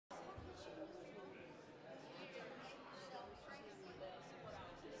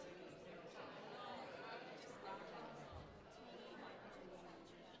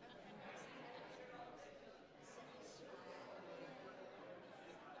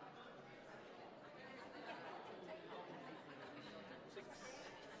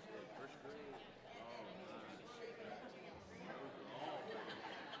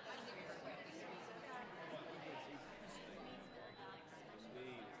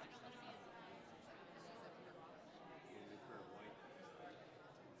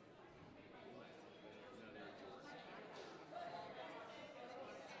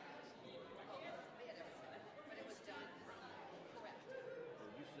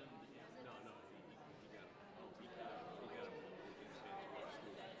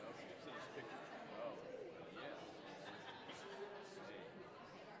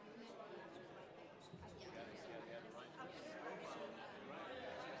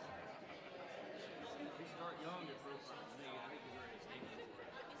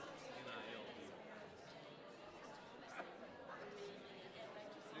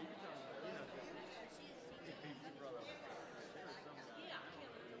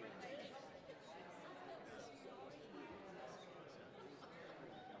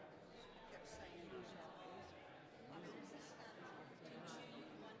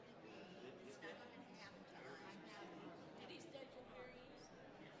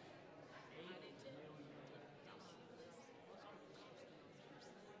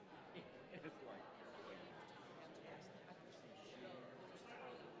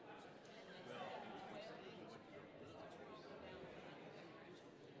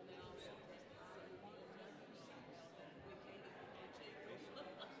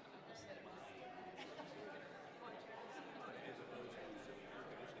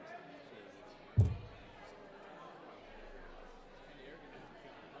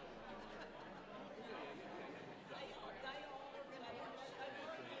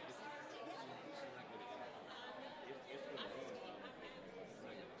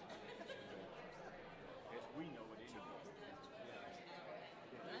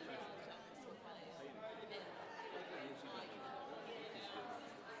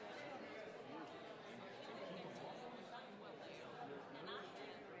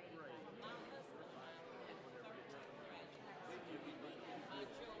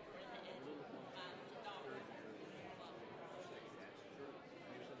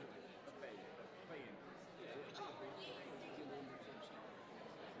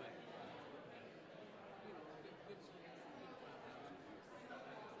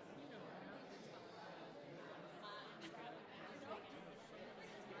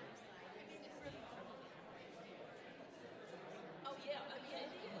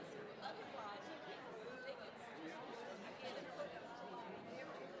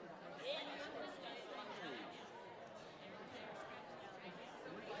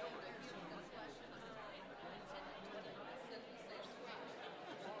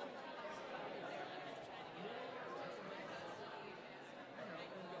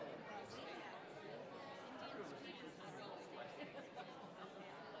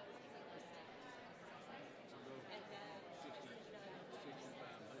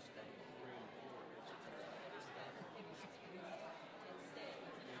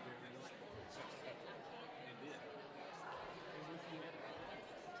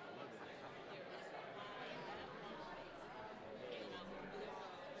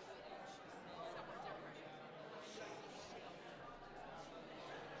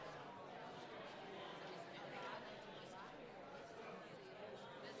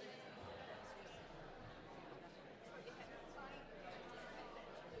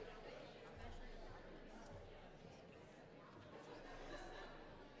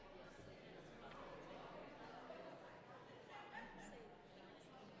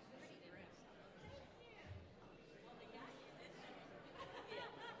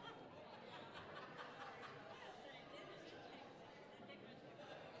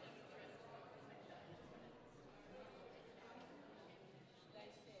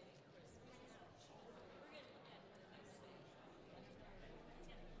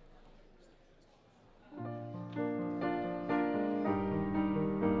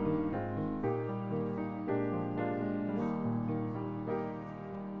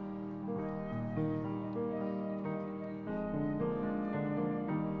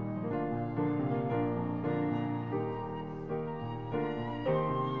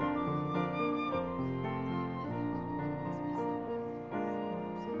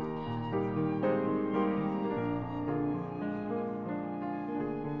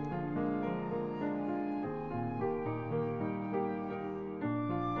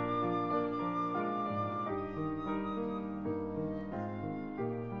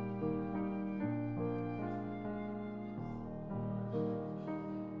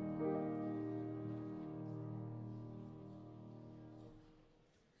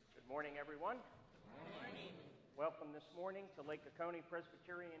Morning, everyone. Good morning. Welcome this morning to Lake Oconee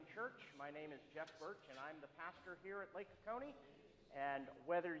Presbyterian Church. My name is Jeff Birch, and I'm the pastor here at Lake Oconee. And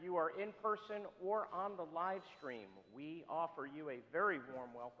whether you are in person or on the live stream, we offer you a very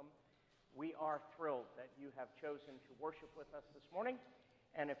warm welcome. We are thrilled that you have chosen to worship with us this morning.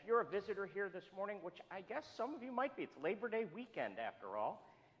 And if you're a visitor here this morning, which I guess some of you might be, it's Labor Day weekend after all,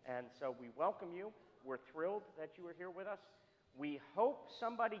 and so we welcome you. We're thrilled that you are here with us. We hope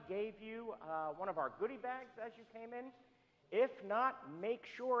somebody gave you one of our goodie bags as you came in. If not, make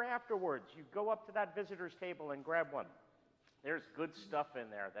sure afterwards you go up to that visitor's table and grab one. There's good stuff in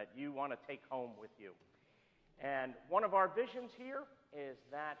there that you want to take home with you. And one of our visions here is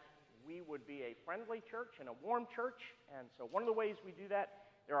that we would be a friendly church and a warm church. And so one of the ways we do that,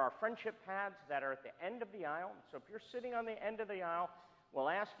 there are friendship pads that are at the end of the aisle. So if you're sitting on the end of the aisle, we'll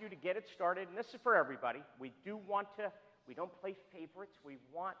ask you to get it started. And this is for everybody. We don't play favorites. We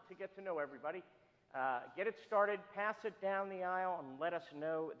want to get to know everybody. Get it started, pass it down the aisle, and let us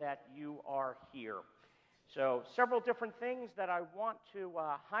know that you are here. So several different things that I want to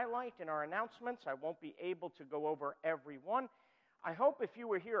highlight in our announcements. I won't be able to go over every one. I hope if you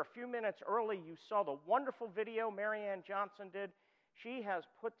were here a few minutes early, you saw the wonderful video Marianne Johnson did. She has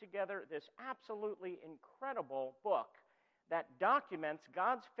put together this absolutely incredible book that documents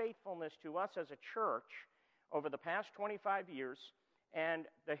God's faithfulness to us as a church over the past 25 years, and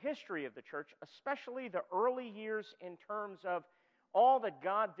the history of the church, especially the early years in terms of all that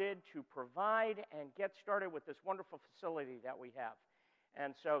God did to provide and get started with this wonderful facility that we have.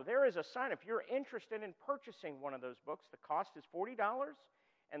 And so there is a sign. If you're interested in purchasing one of those books, the cost is $40,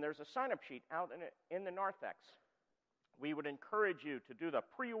 and there's a sign-up sheet out in the narthex. We would encourage you to do the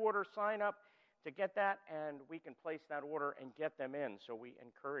pre-order sign-up to get that, and we can place that order and get them in, so we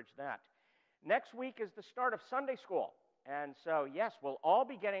encourage that. Next week is the start of Sunday school. And so, yes, we'll all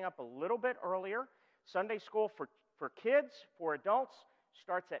be getting up a little bit earlier. Sunday school for kids, for adults,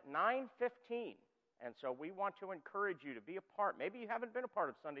 starts at 9:15. And so we want to encourage you to be a part. Maybe you haven't been a part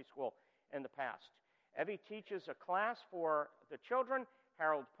of Sunday school in the past. Evie teaches a class for the children.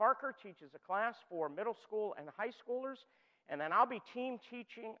 Harold Parker teaches a class for middle school and high schoolers. And then I'll be team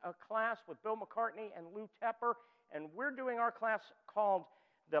teaching a class with Bill McCartney and Lou Tepper. And we're doing our class called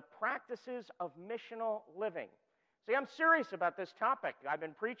The Practices of Missional Living. See, I'm serious about this topic. I've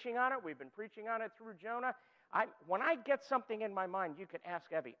been preaching on it. We've been preaching on it through Jonah. When I get something in my mind, you can ask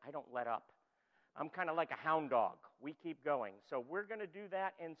Evie. I don't let up. I'm kind of like a hound dog. We keep going. So we're going to do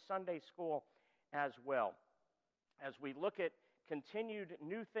that in Sunday school as well. As we look at continued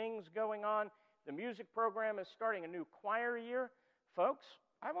new things going on, the music program is starting a new choir year. Folks,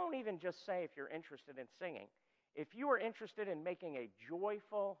 I won't even just say if you're interested in singing. If you are interested in making a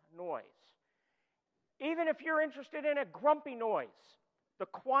joyful noise, even if you're interested in a grumpy noise, the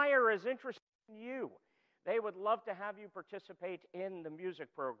choir is interested in you. They would love to have you participate in the music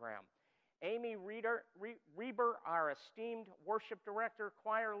program. Amy Reber, our esteemed worship director,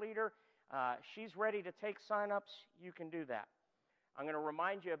 choir leader, she's ready to take sign-ups. You can do that. I'm going to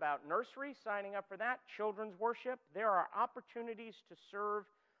remind you about nursery, signing up for that, children's worship. There are opportunities to serve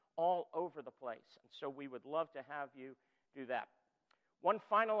all over the place. And so we would love to have you do that. One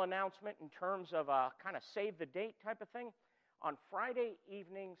final announcement in terms of a kind of save the date type of thing. On Friday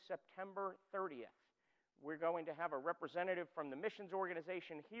evening, September 30th, we're going to have a representative from the missions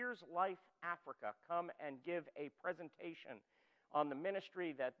organization Here's Life Africa come and give a presentation on the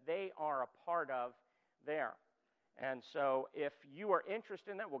ministry that they are a part of there. And so if you are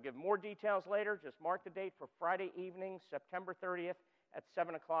interested in that, we'll give more details later. Just mark the date for Friday evening, September 30th at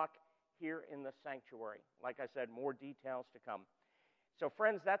 7 o'clock here in the sanctuary. Like I said, more details to come. So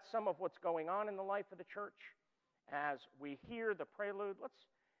friends, that's some of what's going on in the life of the church. As we hear the prelude, let's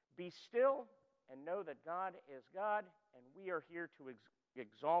be still and know that God is God, and we are here to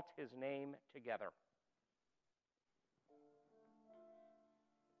exalt his name together.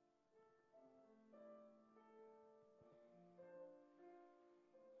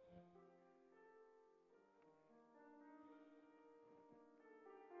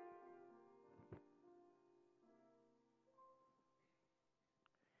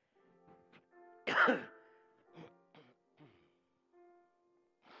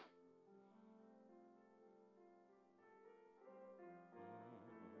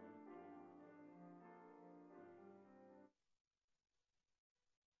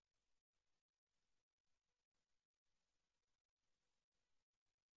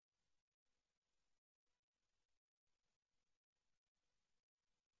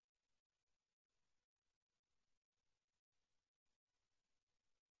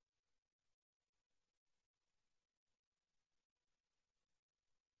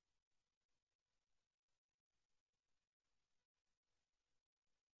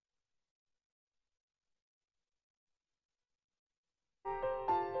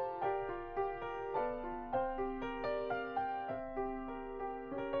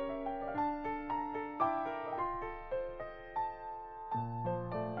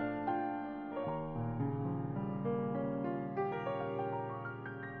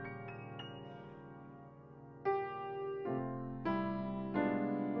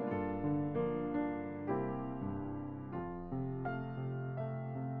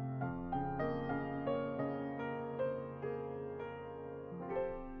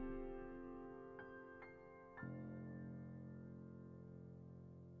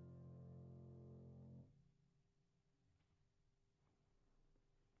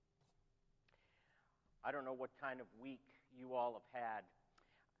 I don't know what kind of week you all have had.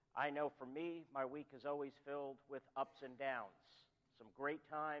 I know for me, my week is always filled with ups and downs, some great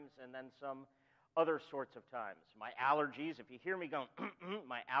times and then some other sorts of times. My allergies, if you hear me going,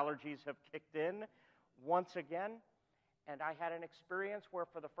 my allergies have kicked in once again. And I had an experience where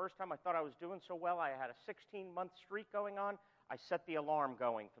for the first time I thought I was doing so well. I had a 16-month streak going on. I set the alarm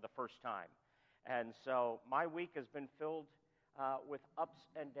going for the first time. And so my week has been filled with ups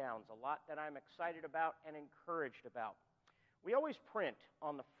and downs, a lot that I'm excited about and encouraged about. We always print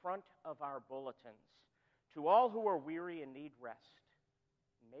on the front of our bulletins, "To all who are weary and need rest."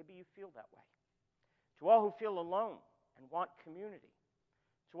 Maybe you feel that way. To all who feel alone and want community.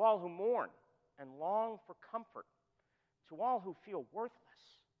 To all who mourn and long for comfort. To all who feel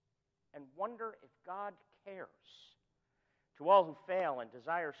worthless and wonder if God cares. To all who fail and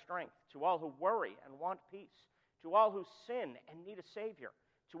desire strength. To all who worry and want peace. To all who sin and need a Savior.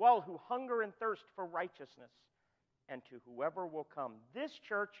 To all who hunger and thirst for righteousness. And to whoever will come. This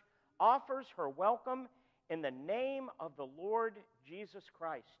church offers her welcome in the name of the Lord Jesus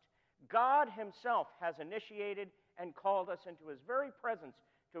Christ. God himself has initiated and called us into his very presence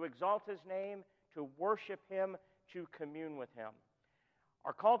to exalt his name, to worship him, to commune with him.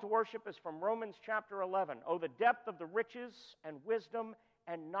 Our call to worship is from Romans chapter 11. Oh, the depth of the riches and wisdom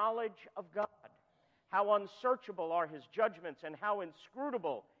and knowledge of God. How unsearchable are his judgments and how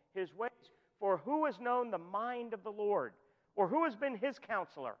inscrutable his ways. For who has known the mind of the Lord? Or who has been his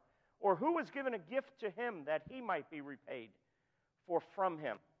counselor? Or who has given a gift to him that he might be repaid? For from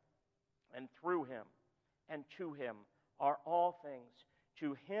him and through him and to him are all things.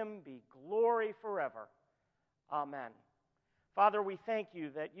 To him be glory forever. Amen. Father, we thank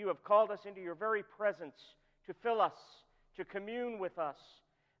you that you have called us into your very presence to fill us, to commune with us,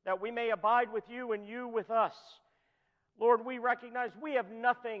 that we may abide with you and you with us. Lord, we recognize we have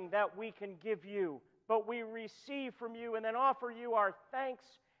nothing that we can give you, but we receive from you and then offer you our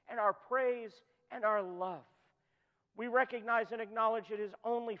thanks and our praise and our love. We recognize and acknowledge it is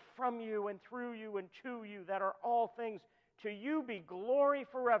only from you and through you and to you that are all things. To you be glory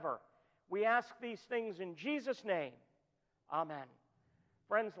forever. We ask these things in Jesus' name. Amen.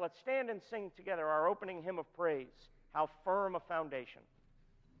 Friends, let's stand and sing together our opening hymn of praise, How Firm a Foundation.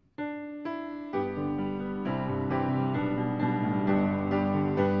 Yes.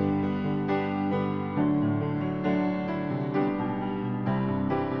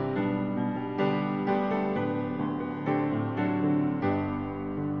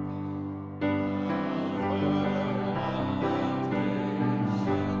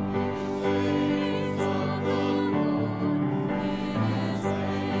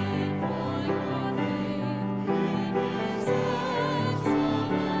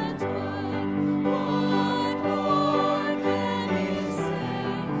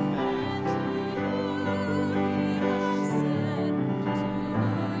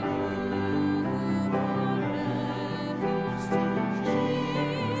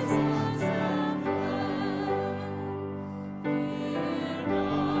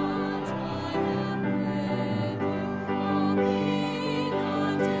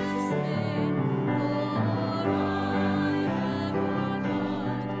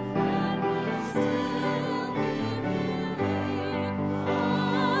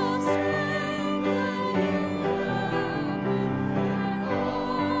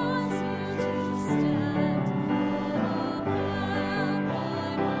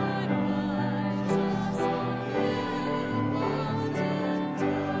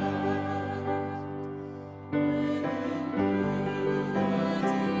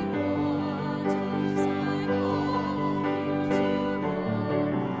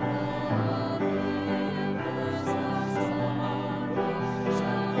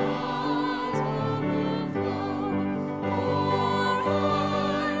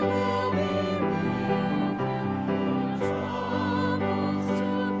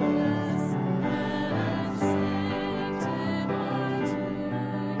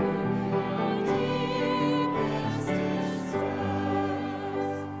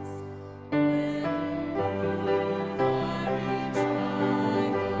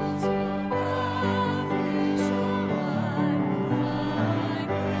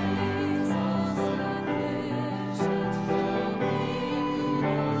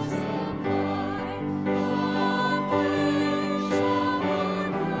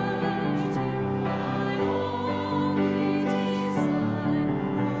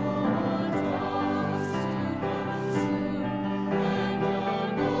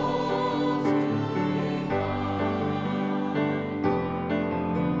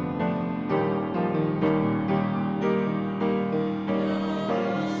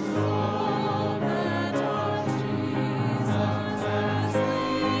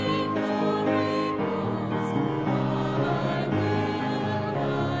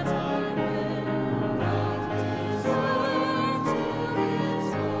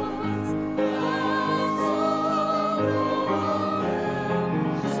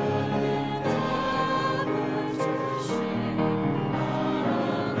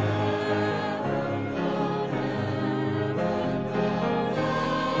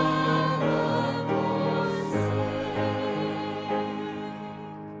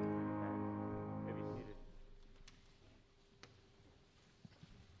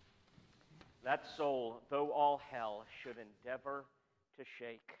 That soul, though all hell, should endeavor to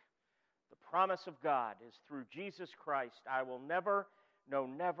shake. The promise of God is through Jesus Christ, I will never, no,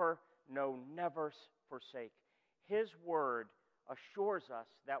 never, no, never forsake. His word assures us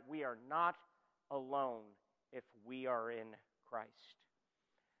that we are not alone if we are in Christ.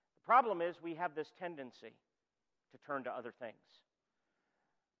 The problem is we have this tendency to turn to other things.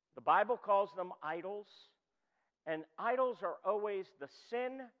 The Bible calls them idols, and idols are always the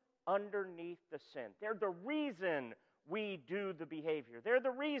sin underneath the sin. They're the reason we do the behavior. They're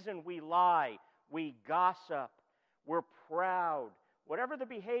the reason we lie, we gossip, we're proud. Whatever the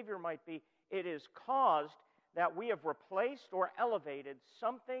behavior might be, it is caused that we have replaced or elevated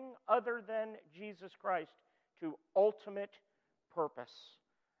something other than Jesus Christ to ultimate purpose.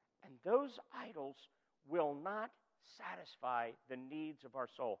 And those idols will not satisfy the needs of our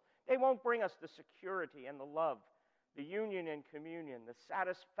soul. They won't bring us the security and the love, the union and communion, the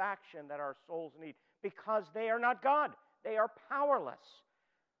satisfaction that our souls need, because they are not God. They are powerless.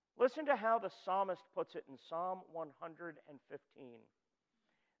 Listen to how the psalmist puts it in Psalm 115.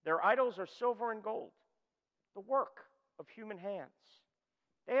 Their idols are silver and gold, the work of human hands.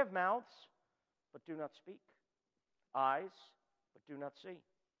 They have mouths, but do not speak, eyes, but do not see.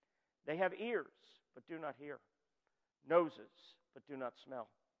 They have ears, but do not hear, noses, but do not smell.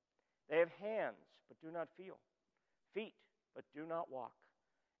 They have hands, but do not feel, feet, but do not walk,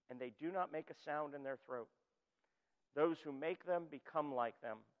 and they do not make a sound in their throat. Those who make them become like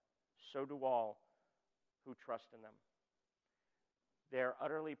them, so do all who trust in them. They're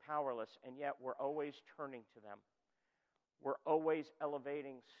utterly powerless, and yet we're always turning to them. We're always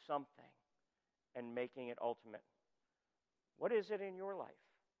elevating something and making it ultimate. What is it in your life?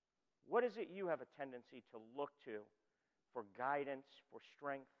 What is it you have a tendency to look to for guidance, for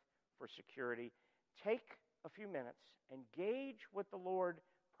strength, for security? Take a few minutes, engage with the Lord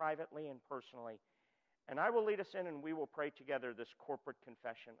privately and personally, and I will lead us in and we will pray together this corporate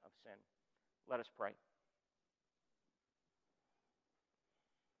confession of sin. Let us pray.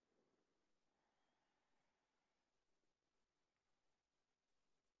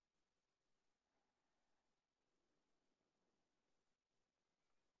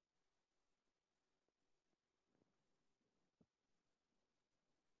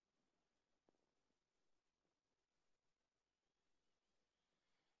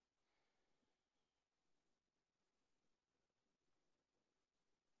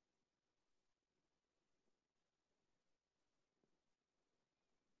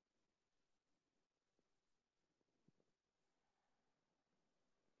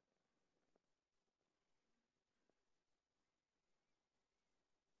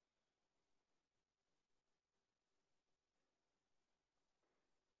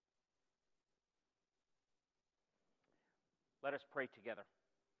 Let us pray together.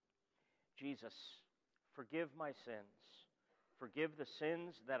 Jesus, forgive my sins. Forgive the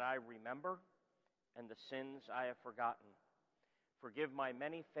sins that I remember and the sins I have forgotten. Forgive my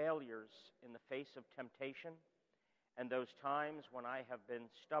many failures in the face of temptation and those times when I have been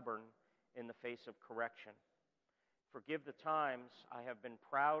stubborn in the face of correction. Forgive the times I have been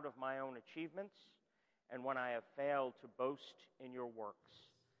proud of my own achievements and when I have failed to boast in your works.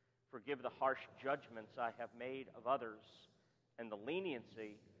 Forgive the harsh judgments I have made of others and the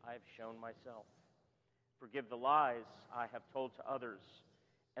leniency I have shown myself. Forgive the lies I have told to others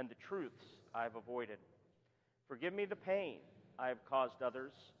and the truths I have avoided. Forgive me the pain I have caused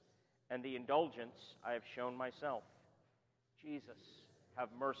others and the indulgence I have shown myself. Jesus, have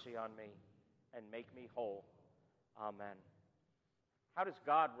mercy on me and make me whole. Amen. How does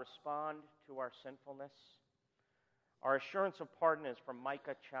God respond to our sinfulness? Our assurance of pardon is from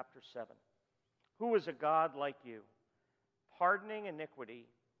Micah chapter 7. Who is a God like you, pardoning iniquity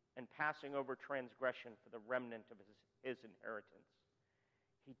and passing over transgression for the remnant of his inheritance?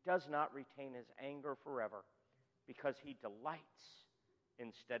 He does not retain his anger forever, because he delights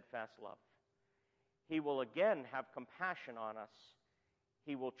in steadfast love. He will again have compassion on us.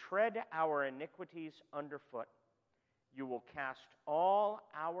 He will tread our iniquities underfoot. You will cast all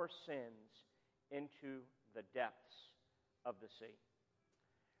our sins into the depths of the sea.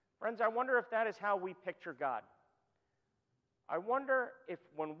 Friends, I wonder if that is how we picture God. I wonder if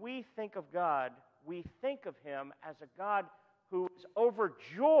when we think of God, we think of him as a God who is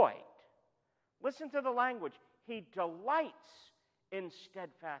overjoyed. Listen to the language. He delights in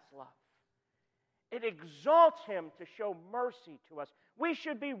steadfast love. It exalts him to show mercy to us. We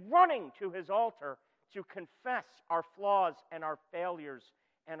should be running to his altar to confess our flaws and our failures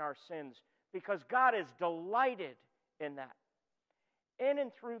and our sins, because God is delighted in that. In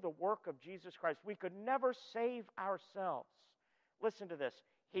and through the work of Jesus Christ, we could never save ourselves. Listen to this.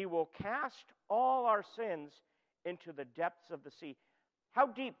 He will cast all our sins into the depths of the sea. How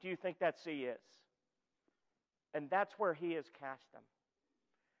deep do you think that sea is? And that's where he has cast them.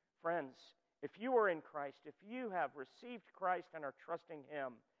 Friends, if you are in Christ, if you have received Christ and are trusting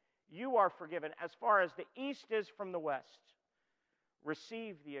him, you are forgiven as far as the east is from the west.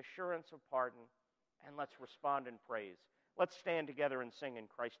 Receive the assurance of pardon, and let's respond in praise. Let's stand together and sing In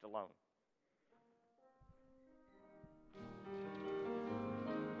Christ Alone.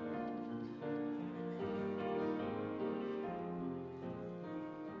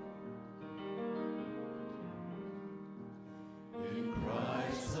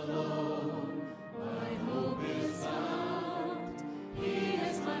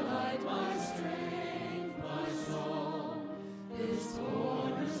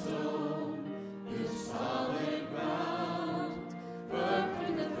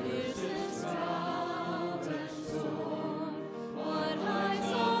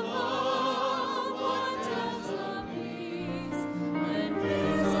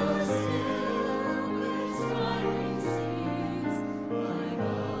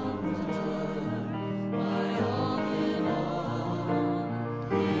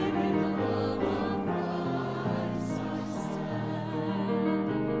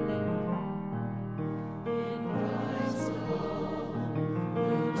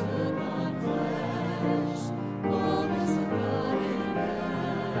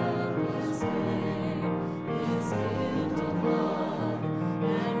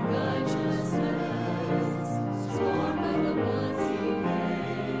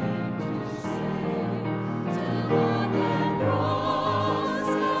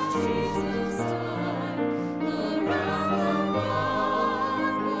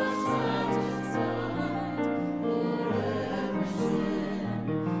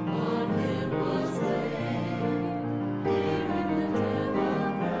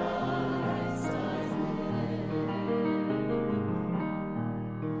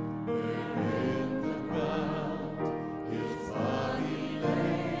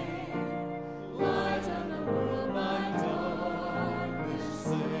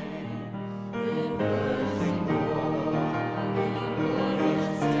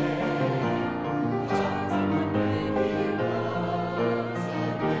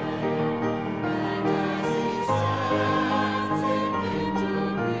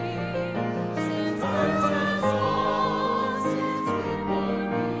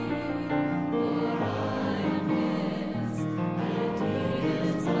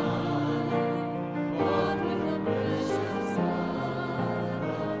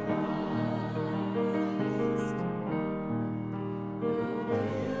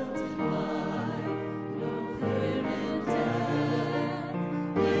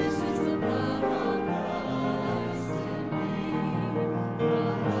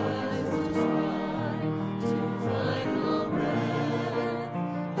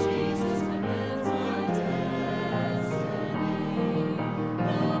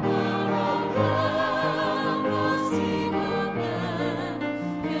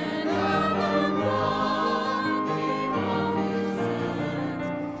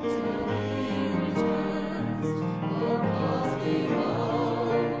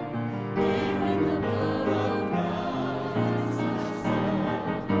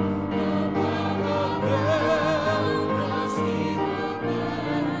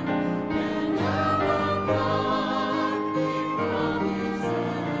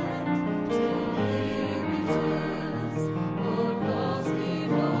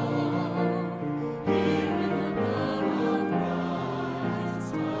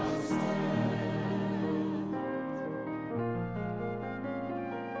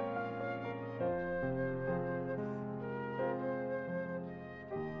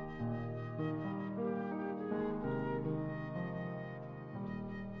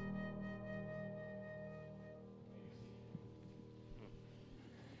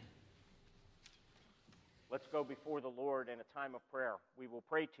 Let's go before the Lord in a time of prayer. We will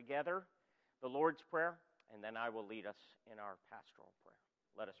pray together the Lord's Prayer, and then I will lead us in our pastoral prayer.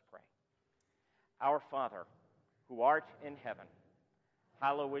 Let us pray. Our Father, who art in heaven,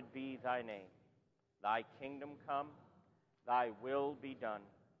 hallowed be thy name. Thy kingdom come, thy will be done,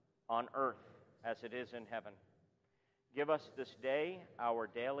 on earth as it is in heaven. Give us this day our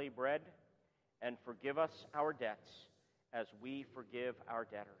daily bread, and forgive us our debts as we forgive our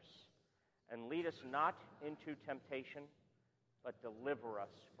debtors. And lead us not into temptation, but deliver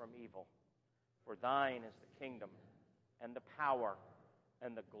us from evil. For thine is the kingdom, and the power,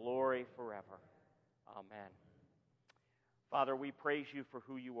 and the glory forever. Amen. Father, we praise you for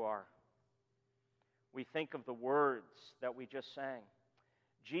who you are. We think of the words that we just sang.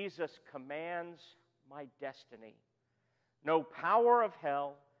 Jesus commands my destiny. No power of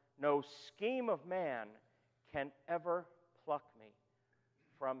hell, no scheme of man can ever pluck me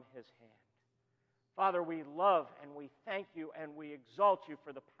from his hand. Father, we love and we thank you and we exalt you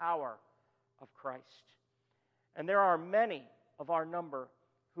for the power of Christ. And there are many of our number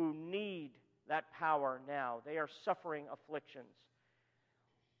who need that power now. They are suffering afflictions,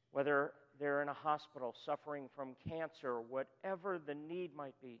 whether they're in a hospital suffering from cancer, whatever the need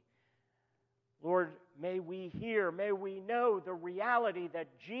might be. Lord, may we hear, may we know the reality that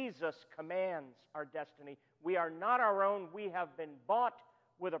Jesus commands our destiny. We are not our own. We have been bought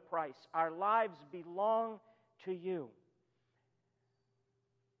with a price. Our lives belong to you.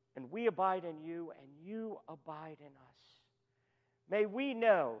 And we abide in you, and you abide in us. May we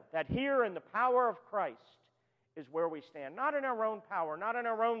know that here in the power of Christ is where we stand. Not in our own power, not in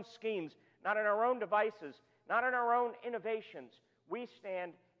our own schemes, not in our own devices, not in our own innovations. We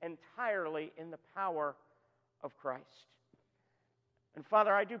stand entirely in the power of Christ. And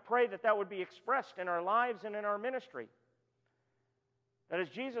Father, I do pray that that would be expressed in our lives and in our ministry. That as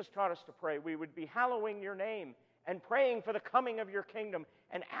Jesus taught us to pray, we would be hallowing your name and praying for the coming of your kingdom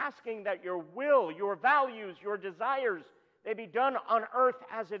and asking that your will, your values, your desires, they be done on earth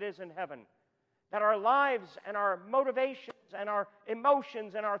as it is in heaven. That our lives and our motivations and our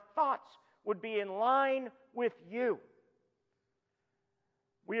emotions and our thoughts would be in line with you.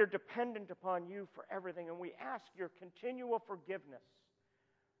 We are dependent upon you for everything, and we ask your continual forgiveness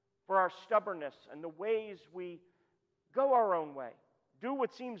for our stubbornness and the ways we go our own way, do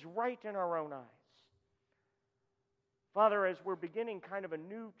what seems right in our own eyes. Father, as we're beginning kind of a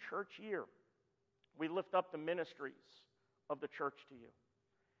new church year, we lift up the ministries of the church to you.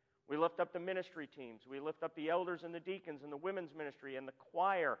 We lift up the ministry teams. We lift up the elders and the deacons and the women's ministry and the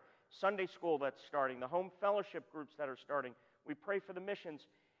choir, Sunday school that's starting, the home fellowship groups that are starting. We pray for the missions.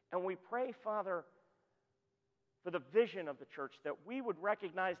 And we pray, Father, for the vision of the church, that we would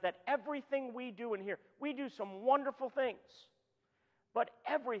recognize that everything we do in here, we do some wonderful things, but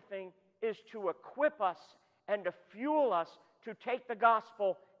everything is to equip us and to fuel us to take the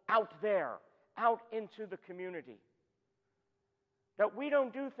gospel out there, out into the community. That we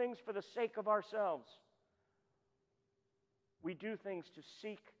don't do things for the sake of ourselves. We do things to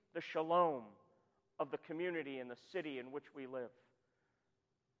seek the shalom of the community and the city in which we live.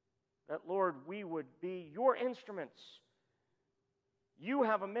 That, Lord, we would be your instruments. You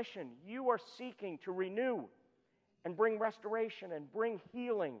have a mission. You are seeking to renew and bring restoration and bring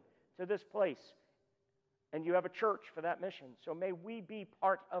healing to this place. And you have a church for that mission. So may we be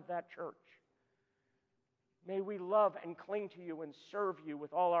part of that church. May we love and cling to you and serve you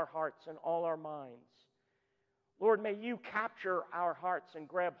with all our hearts and all our minds. Lord, may you capture our hearts and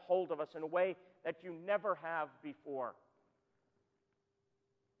grab hold of us in a way that you never have before.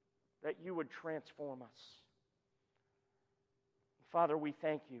 That you would transform us. Father, we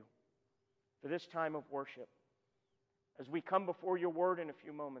thank you for this time of worship. As we come before your word in a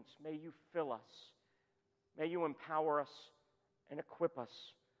few moments, may you fill us. May you empower us and equip us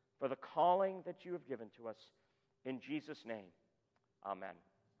for the calling that you have given to us. In Jesus' name, amen.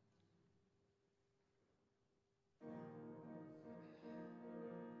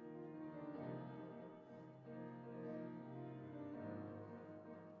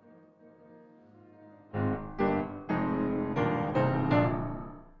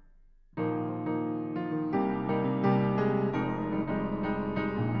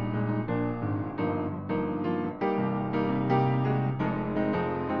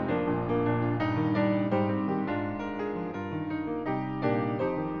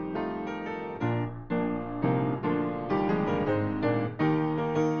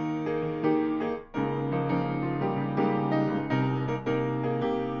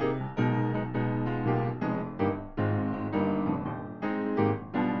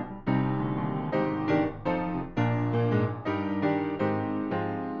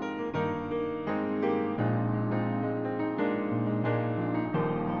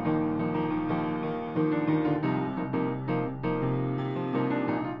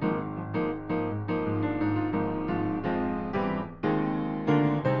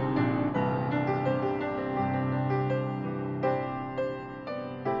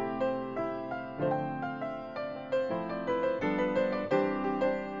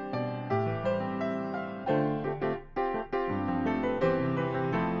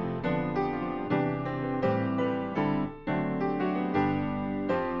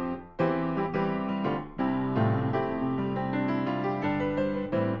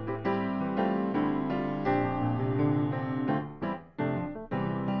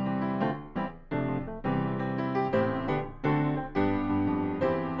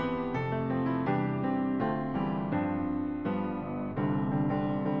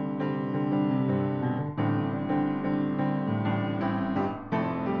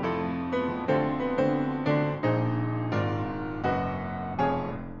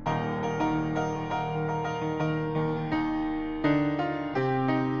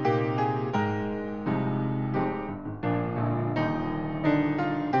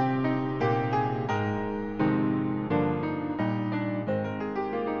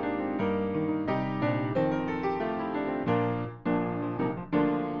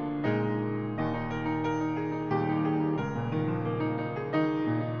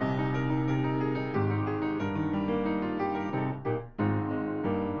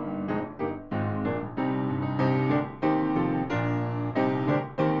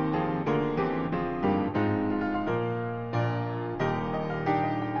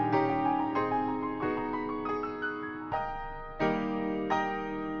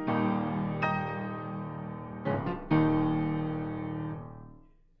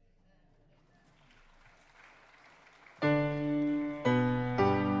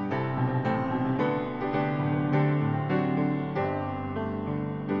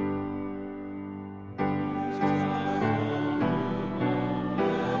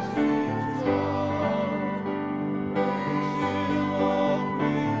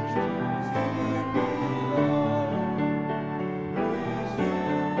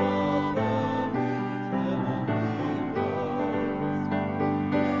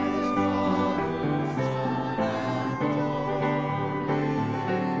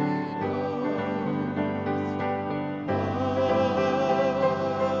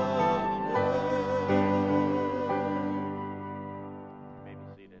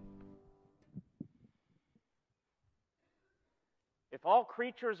 If all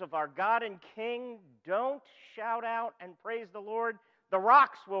creatures of our God and King don't shout out and praise the Lord, the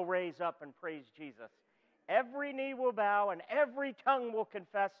rocks will raise up and praise Jesus. Every knee will bow and every tongue will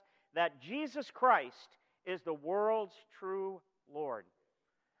confess that Jesus Christ is the world's true Lord.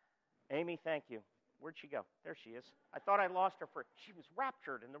 Amy, thank you. Where'd she go? There she is. I thought I lost her she was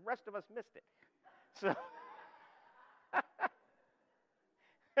raptured and the rest of us missed it. So,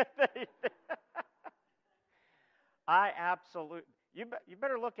 I absolutely, you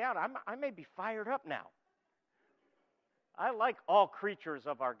better look out. I may be fired up now. I like all creatures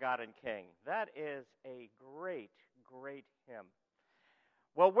of our God and King. That is a great, great hymn.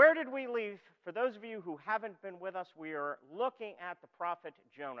 Well, where did we leave? For those of you who haven't been with us, we are looking at the prophet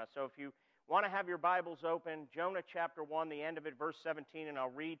Jonah. So if you want to have your Bibles open, Jonah chapter 1, the end of it, verse 17, and I'll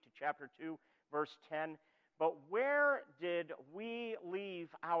read to chapter 2, verse 10. But where did we leave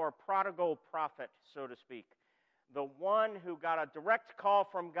our prodigal prophet, so to speak? The one who got a direct call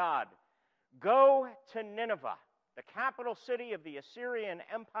from God. Go to Nineveh, the capital city of the Assyrian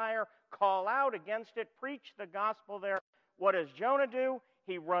Empire. Call out against it. Preach the gospel there. What does Jonah do?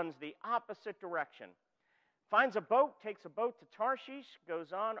 He runs the opposite direction. Finds a boat, takes a boat to Tarshish,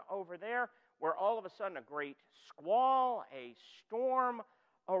 goes on over there, where all of a sudden a great squall, a storm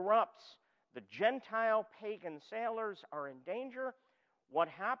erupts. The Gentile pagan sailors are in danger. What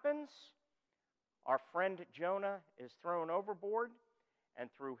happens? Our friend Jonah is thrown overboard, and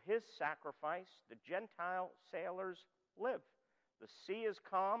through his sacrifice, the Gentile sailors live. The sea is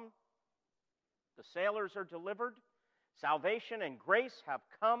calm. The sailors are delivered. Salvation and grace have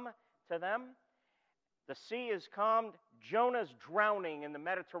come to them. The sea is calmed. Jonah's drowning in the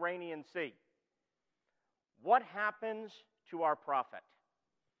Mediterranean Sea. What happens to our prophet?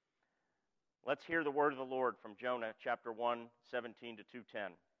 Let's hear the word of the Lord from Jonah chapter 1, 17 to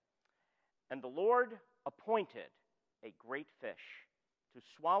 2:10. And the Lord appointed a great fish to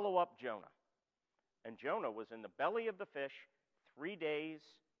swallow up Jonah. And Jonah was in the belly of the fish 3 days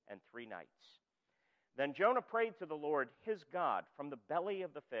and 3 nights. Then Jonah prayed to the Lord his God from the belly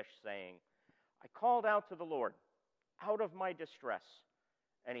of the fish, saying, I called out to the Lord out of my distress,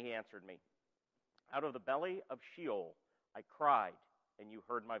 and he answered me. Out of the belly of Sheol I cried, and you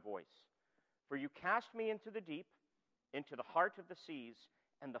heard my voice. For you cast me into the deep, into the heart of the seas,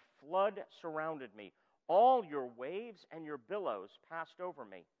 and the flood surrounded me. All your waves and your billows passed over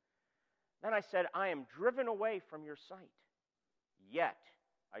me. Then I said, I am driven away from your sight. Yet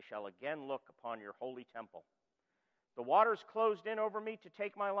I shall again look upon your holy temple. The waters closed in over me to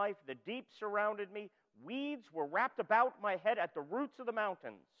take my life. The deep surrounded me. Weeds were wrapped about my head at the roots of the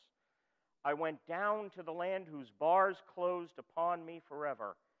mountains. I went down to the land whose bars closed upon me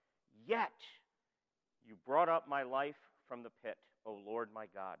forever. Yet you brought up my life from the pit, O Lord my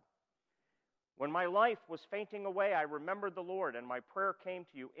God. When my life was fainting away, I remembered the Lord, and my prayer came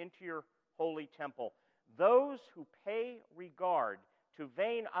to you into your holy temple. Those who pay regard to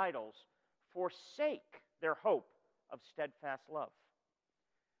vain idols forsake their hope of steadfast love.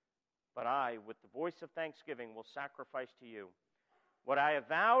 But I, with the voice of thanksgiving, will sacrifice to you. What I have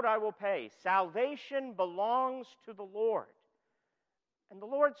vowed I will pay. Salvation belongs to the Lord. And the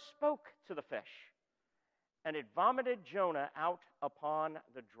Lord spoke to the fish, and it vomited Jonah out upon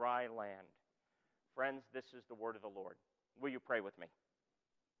the dry land. Friends, this is the word of the Lord. Will you pray with me?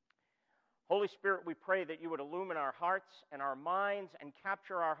 Holy Spirit, we pray that you would illumine our hearts and our minds and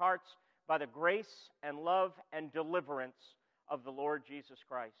capture our hearts by the grace and love and deliverance of the Lord Jesus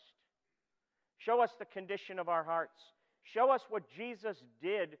Christ. Show us the condition of our hearts. Show us what Jesus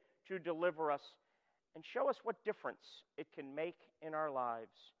did to deliver us, and show us what difference it can make in our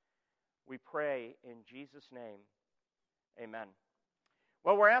lives. We pray in Jesus' name. Amen.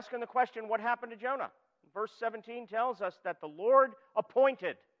 Well, we're asking the question, what happened to Jonah? Verse 17 tells us that the Lord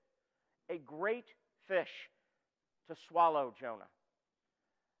appointed a great fish to swallow Jonah.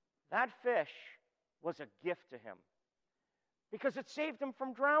 That fish was a gift to him because it saved him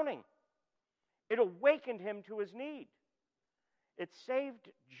from drowning. It awakened him to his need. It saved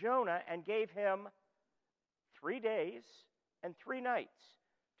Jonah and gave him 3 days and 3 nights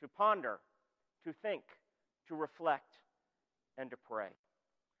to ponder, to think, to reflect, and to pray.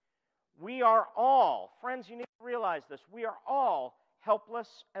 We are all, friends, you need to realize this, we are all helpless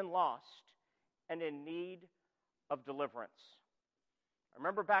and lost and in need of deliverance. I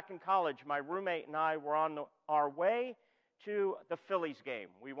remember back in college, my roommate and I were on our way to the Phillies game.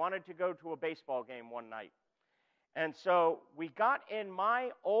 We wanted to go to a baseball game one night. And so we got in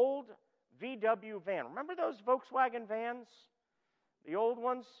my old VW van. Remember those Volkswagen vans? The old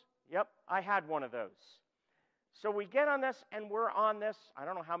ones? Yep, I had one of those. So we get on this, and we're on this. I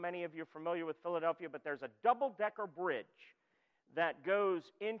don't know how many of you are familiar with Philadelphia, but there's a double-decker bridge that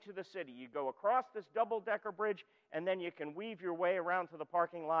goes into the city. You go across this double-decker bridge, and then you can weave your way around to the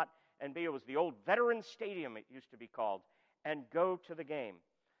parking lot and it was the old Veterans Stadium, it used to be called, and go to the game.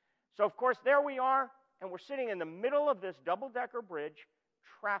 So, of course, there we are, and we're sitting in the middle of this double-decker bridge,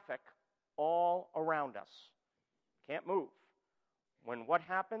 traffic all around us. Can't move. When what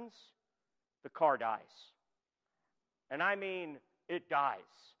happens? The car dies. And I mean, it dies.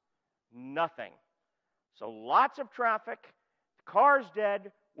 Nothing. So lots of traffic. The car's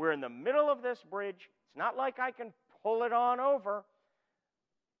dead. We're in the middle of this bridge. It's not like I can pull it on over.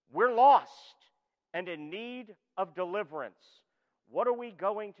 We're lost and in need of deliverance. What are we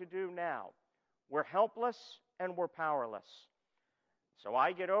going to do now? We're helpless and we're powerless. So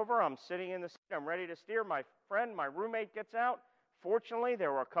I get over. I'm sitting in the seat. I'm ready to steer. My friend, my roommate, gets out. Fortunately,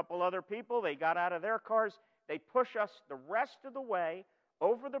 there were a couple other people. They got out of their cars. They push us the rest of the way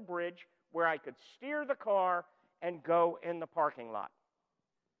over the bridge where I could steer the car and go in the parking lot.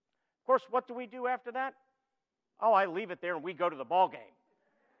 Of course, what do we do after that? Oh, I leave it there and we go to the ball game.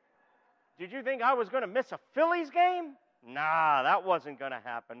 Did you think I was going to miss a Phillies game? Nah, that wasn't going to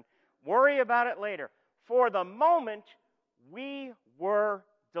happen. Worry about it later. For the moment, we were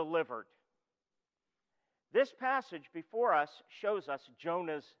delivered. This passage before us shows us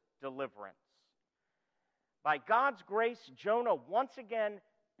Jonah's deliverance. By God's grace, Jonah once again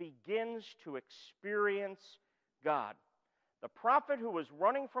begins to experience God. The prophet who was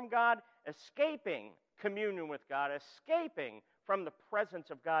running from God, escaping communion with God, escaping from the presence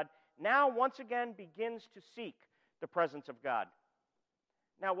of God, now once again begins to seek the presence of God.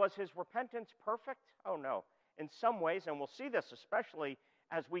 Now, was his repentance perfect? Oh, no. In some ways, and we'll see this especially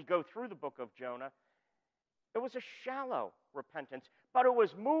as we go through the book of Jonah, it was a shallow repentance, but it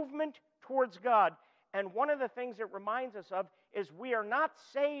was movement towards God. And one of the things it reminds us of is we are not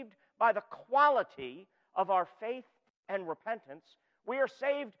saved by the quality of our faith and repentance. We are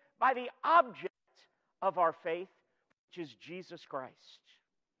saved by the object of our faith, which is Jesus Christ.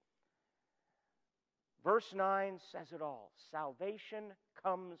 Verse 9 says it all. Salvation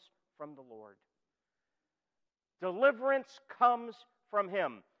comes from the Lord. Deliverance comes from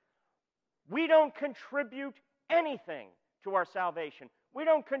Him. We don't contribute anything to our salvation. We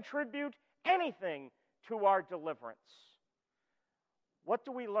don't contribute anything to our deliverance. What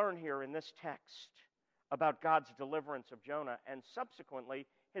do we learn here in this text about God's deliverance of Jonah and subsequently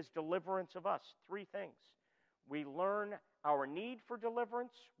His deliverance of us? Three things. We learn our need for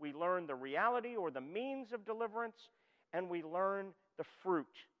deliverance, we learn the reality or the means of deliverance, and we learn the fruit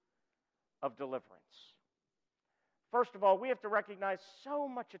of deliverance. First of all, we have to recognize so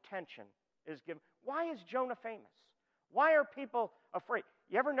much attention is given. Why is Jonah famous? Why are people afraid?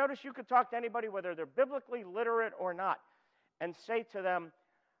 You ever notice you could talk to anybody, whether they're biblically literate or not, and say to them,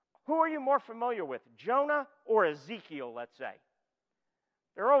 who are you more familiar with, Jonah or Ezekiel, let's say?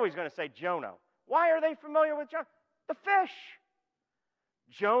 They're always going to say Jonah. Why are they familiar with Jonah? The fish.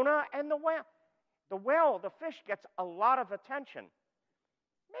 Jonah and the whale. The fish gets a lot of attention.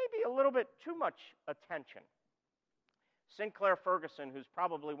 Maybe a little bit too much attention. Sinclair Ferguson, who's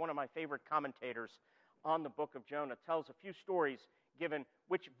probably one of my favorite commentators on the book of Jonah, tells a few stories given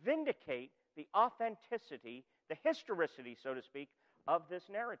which vindicate the authenticity, the historicity, so to speak, of this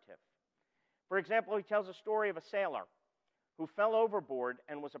narrative. For example, he tells a story of a sailor who fell overboard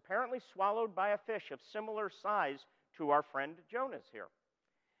and was apparently swallowed by a fish of similar size to our friend Jonah's here.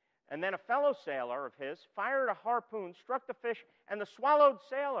 And then a fellow sailor of his fired a harpoon, struck the fish, and the swallowed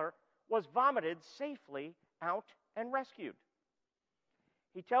sailor was vomited safely out and rescued.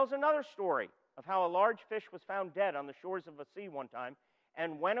 He tells another story of how a large fish was found dead on the shores of a sea one time,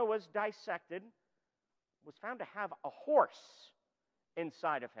 and when it was dissected, was found to have a horse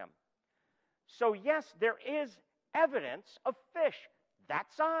inside of him. So yes, there is evidence of fish that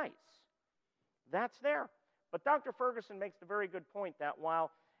size. That's there. But Dr. Ferguson makes the very good point that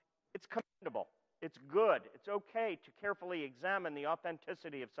while it's commendable, it's good, it's okay to carefully examine the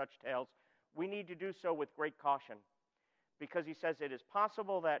authenticity of such tales, we need to do so with great caution. Because he says it is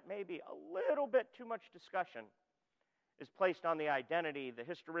possible that maybe a little bit too much discussion is placed on the identity, the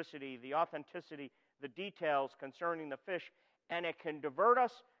historicity, the authenticity, the details concerning the fish, and it can divert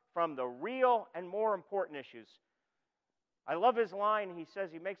us from the real and more important issues. I love his line. He says,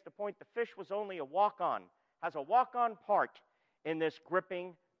 he makes the point, the fish was only a walk-on, has a walk-on part in this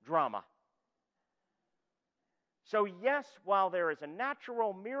gripping drama. So yes, while there is a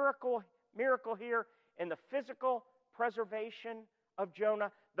natural miracle here in the physical preservation of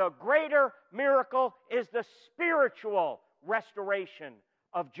Jonah, the greater miracle is the spiritual restoration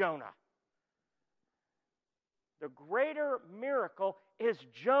of Jonah. The greater miracle is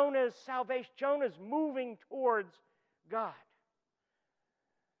Jonah's salvation. Jonah's moving towards God.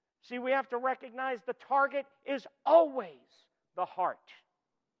 See, we have to recognize the target is always the heart.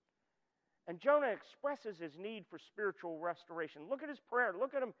 And Jonah expresses his need for spiritual restoration. Look at his prayer.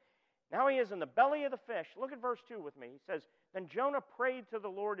 Look at him. Now he is in the belly of the fish. Look at verse 2 with me. He says, "Then Jonah prayed to the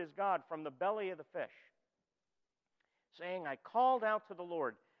Lord his God from the belly of the fish, saying, I called out to the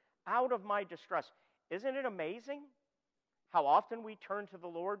Lord out of my distress." Isn't it amazing how often we turn to the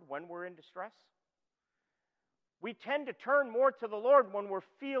Lord when we're in distress? We tend to turn more to the Lord when we're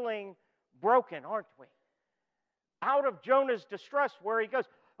feeling broken, aren't we? Out of Jonah's distress, where he goes,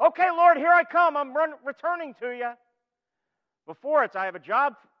 "Okay, Lord, here I come. I'm returning to you." Before it's, "I have a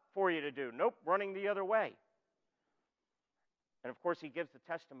job for you to do." Nope, running the other way. And of course, he gives the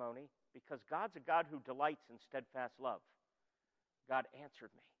testimony, because God's a God who delights in steadfast love. God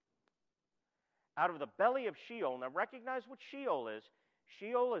answered me. Out of the belly of Sheol. Now recognize what Sheol is.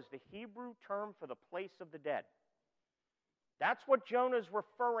 Sheol is the Hebrew term for the place of the dead. That's what Jonah's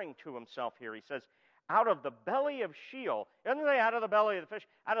referring to himself here. He says, out of the belly of Sheol. He doesn't say out of the belly of the fish.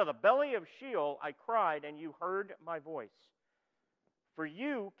 Out of the belly of Sheol I cried, and you heard my voice. For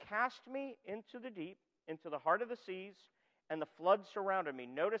you cast me into the deep, into the heart of the seas, and the flood surrounded me.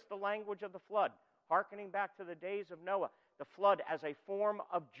 Notice the language of the flood, hearkening back to the days of Noah. The flood as a form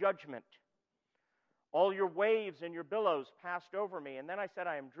of judgment. All your waves and your billows passed over me. And then I said,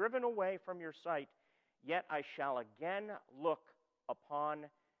 I am driven away from your sight, yet I shall again look upon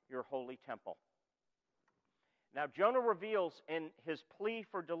your holy temple. Now, Jonah reveals in his plea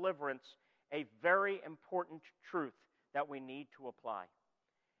for deliverance a very important truth that we need to apply.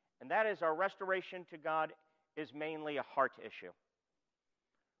 And that is, our restoration to God is mainly a heart issue.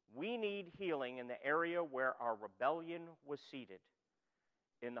 We need healing in the area where our rebellion was seated,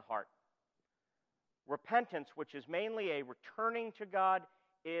 in the heart. Repentance, which is mainly a returning to God,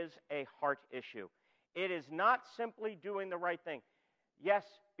 is a heart issue. It is not simply doing the right thing. Yes,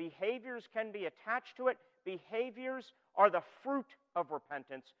 behaviors can be attached to it. Behaviors are the fruit of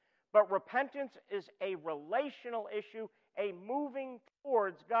repentance. But repentance is a relational issue, a moving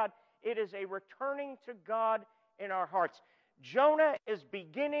towards God. It is a returning to God in our hearts. Jonah is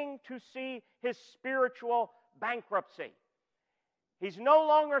beginning to see his spiritual bankruptcy. He's no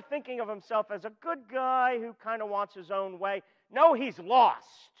longer thinking of himself as a good guy who kind of wants his own way. No, he's lost.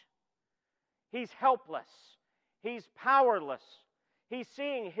 He's helpless. He's powerless. He's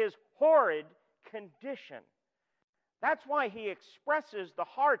seeing his horrid condition. That's why he expresses the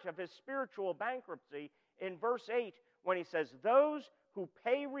heart of his spiritual bankruptcy in verse 8 when he says, "Those who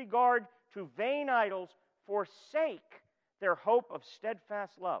pay regard to vain idols forsake their hope of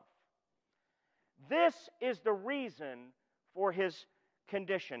steadfast love." This is the reason for his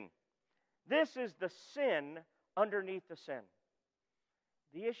condition. This is the sin underneath the sin.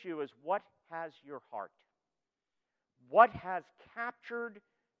 The issue is, what has your heart? What has captured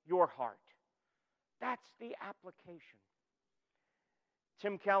your heart? That's the application.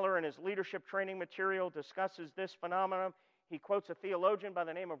 Tim Keller, in his leadership training material, discusses this phenomenon. He quotes a theologian by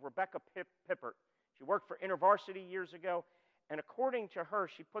the name of Rebecca Pippert. She worked for InterVarsity years ago, and according to her,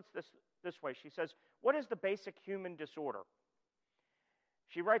 she puts this way. She says, what is the basic human disorder?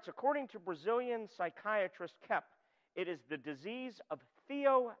 She writes, according to Brazilian psychiatrist Kep, it is the disease of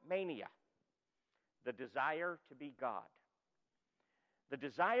theomania, the desire to be God, the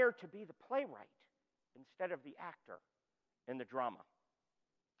desire to be the playwright instead of the actor in the drama.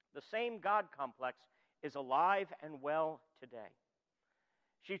 The same God complex is alive and well today.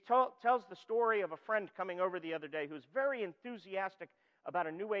 She tells the story of a friend coming over the other day who was very enthusiastic about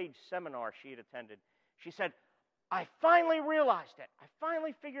a New Age seminar she had attended. She said, I finally realized it. I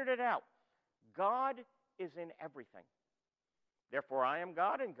finally figured it out. God is in everything. Therefore, I am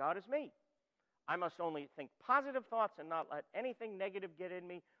God and God is me. I must only think positive thoughts and not let anything negative get in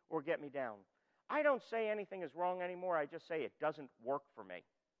me or get me down. I don't say anything is wrong anymore. I just say it doesn't work for me.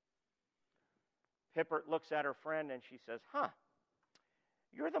 Pippert looks at her friend and she says,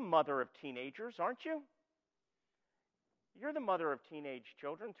 you're the mother of teenagers, aren't you? You're the mother of teenage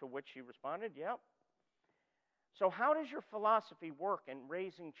children, to which she responded, yep. So how does your philosophy work in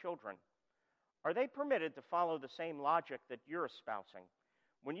raising children? Are they permitted to follow the same logic that you're espousing?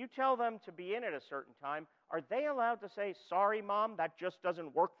 When you tell them to be in at a certain time, are they allowed to say, sorry, Mom, that just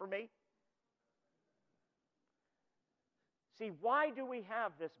doesn't work for me? See, why do we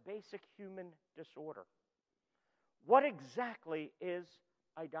have this basic human disorder? What exactly is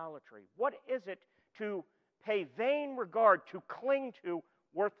idolatry? What is it to pay vain regard, to cling to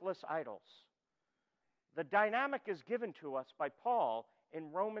worthless idols? The dynamic is given to us by Paul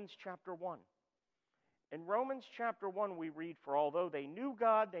in Romans chapter 1. In Romans chapter 1 we read, for although they knew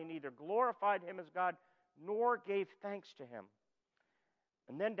God, they neither glorified him as God nor gave thanks to him.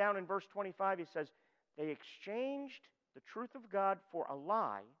 And then down in verse 25, he says, they exchanged the truth of God for a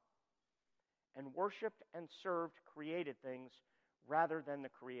lie and worshiped and served created things rather than the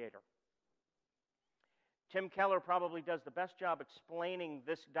Creator. Tim Keller probably does the best job explaining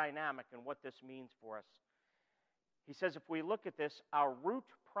this dynamic and what this means for us. He says if we look at this, our root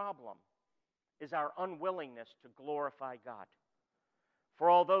problem is our unwillingness to glorify God. For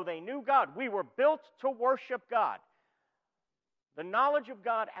although they knew God, we were built to worship God. The knowledge of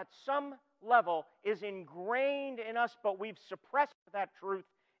God at some level is ingrained in us, but we've suppressed that truth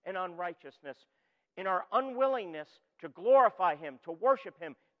in unrighteousness, in our unwillingness to glorify Him, to worship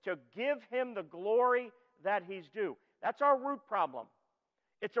Him, to give Him the glory that He's due. That's our root problem.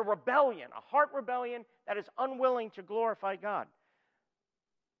 It's a rebellion, a heart rebellion that is unwilling to glorify God.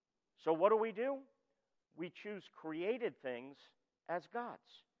 So what do? We choose created things as gods.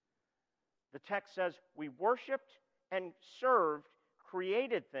 The text says we worshiped and served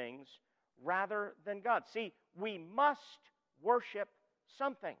created things rather than God. See, we must worship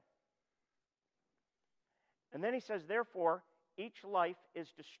something. And then he says, therefore, each life is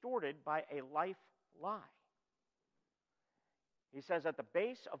distorted by a life lie. He says at the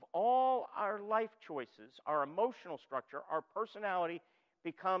base of all our life choices, our emotional structure, our personality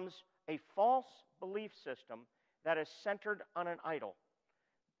becomes a false belief system that is centered on an idol.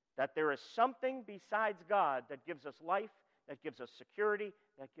 That there is something besides God that gives us life, that gives us security,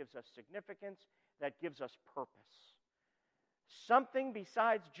 that gives us significance, that gives us purpose. Something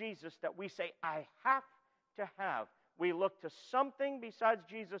besides Jesus that we say, I have to have. We look to something besides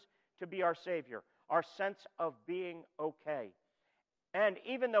Jesus to be our Savior, our sense of being okay. And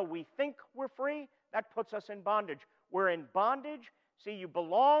even though we think we're free, that puts us in bondage. We're in bondage. See, you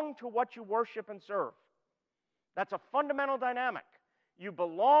belong to what you worship and serve. That's a fundamental dynamic. You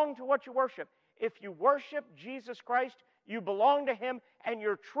belong to what you worship. If you worship Jesus Christ, you belong to Him and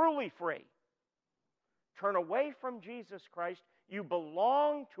you're truly free. Turn away from Jesus Christ, you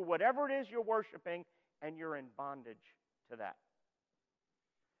belong to whatever it is you're worshiping, and you're in bondage to that.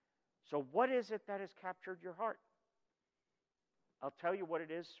 So what is it that has captured your heart? I'll tell you what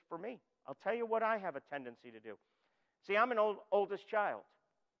it is for me. I'll tell you what I have a tendency to do. See, I'm an oldest child.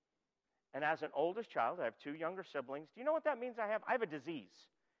 And as an oldest child, I have two younger siblings. Do you know what that means I have? I have a disease.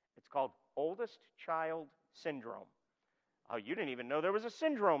 It's called oldest child syndrome. Oh, you didn't even know there was a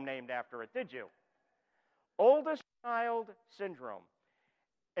syndrome named after it, did you? Oldest child syndrome.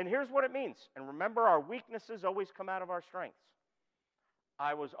 And here's what it means. And remember, our weaknesses always come out of our strengths.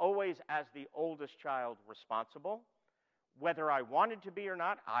 I was always, as the oldest child, responsible. Whether I wanted to be or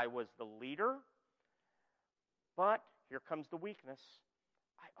not, I was the leader. But here comes the weakness.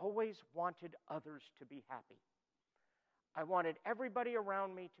 I always wanted others to be happy. I wanted everybody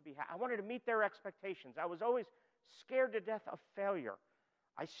around me to be happy. I wanted to meet their expectations. I was always scared to death of failure.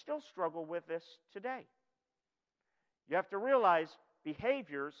 I still struggle with this today. You have to realize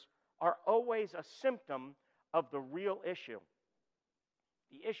behaviors are always a symptom of the real issue.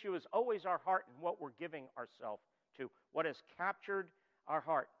 The issue is always our heart and what we're giving ourselves to, what has captured our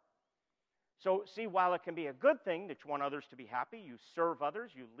heart. So, see, while it can be a good thing that you want others to be happy, you serve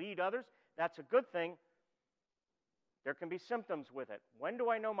others, you lead others, that's a good thing. There can be symptoms with it. When do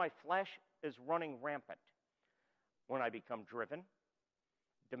I know my flesh is running rampant? When I become driven,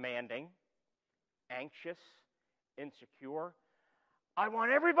 demanding, anxious, insecure. I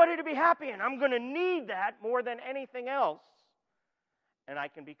want everybody to be happy, and I'm going to need that more than anything else. And I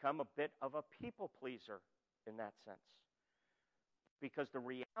can become a bit of a people pleaser in that sense. Because the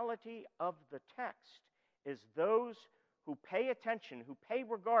reality of the text is those who pay attention, who pay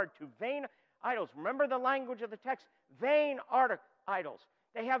regard to vain idols. Remember the language of the text, vain idols.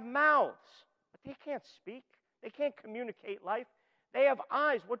 They have mouths, but they can't speak. They can't communicate life. They have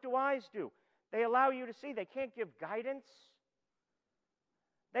eyes. What do eyes do? They allow you to see. They can't give guidance.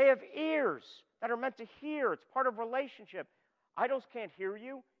 They have ears that are meant to hear. It's part of relationship. Idols can't hear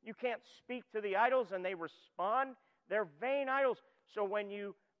you. You can't speak to the idols and they respond. They're vain idols. So when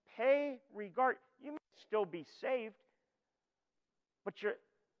you pay regard, you may still be saved, but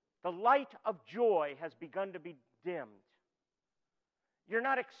the light of joy has begun to be dimmed. You're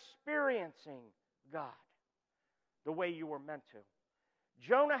not experiencing God the way you were meant to.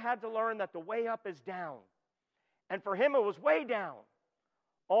 Jonah had to learn that the way up is down. And for him, it was way down,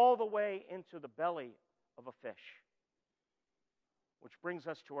 all the way into the belly of a fish. Which brings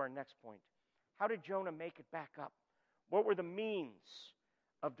us to our next point. How did Jonah make it back up? What were the means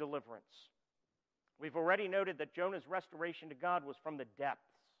of deliverance? We've already noted that Jonah's restoration to God was from the depths.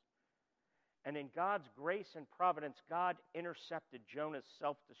 And in God's grace and providence, God intercepted Jonah's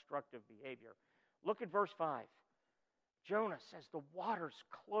self-destructive behavior. Look at verse 5. Jonah says, the waters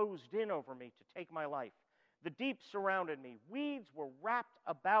closed in over me to take my life. The deep surrounded me. Weeds were wrapped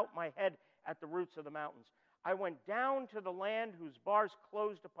about my head at the roots of the mountains. I went down to the land whose bars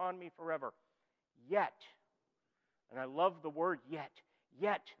closed upon me forever. Yet, and I love the word yet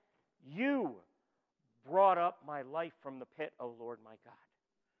you brought up my life from the pit, O Lord my God.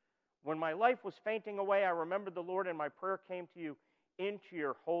 When my life was fainting away, I remembered the Lord, and my prayer came to you into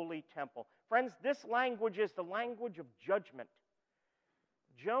your holy temple. Friends, this language is the language of judgment.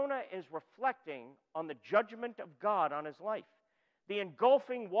 Jonah is reflecting on the judgment of God on his life. The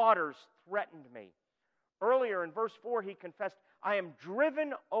engulfing waters threatened me. Earlier in verse 4, he confessed, I am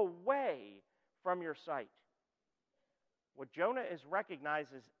driven away from your sight. What Jonah is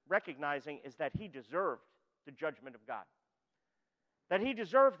recognizing is that he deserved the judgment of God. That he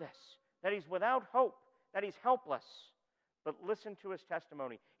deserved this. That he's without hope. That he's helpless. But listen to his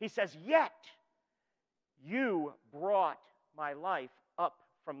testimony. He says, yet you brought my life up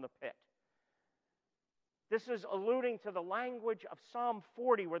from the pit. This is alluding to the language of Psalm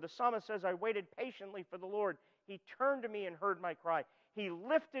 40, where the psalmist says, I waited patiently for the Lord. He turned to me and heard my cry. He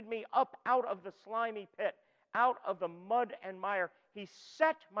lifted me up out of the slimy pit, out of the mud and mire. He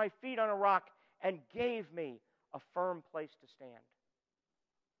set my feet on a rock and gave me a firm place to stand.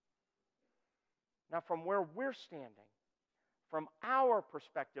 Now, from where we're standing, from our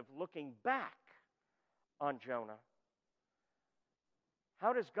perspective, looking back on Jonah,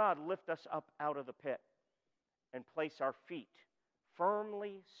 how does God lift us up out of the pit and place our feet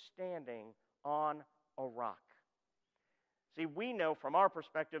firmly standing on a rock? See, we know from our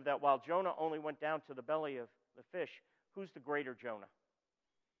perspective that while Jonah only went down to the belly of the fish, who's the greater Jonah?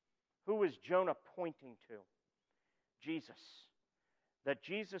 Who is Jonah pointing to? Jesus. That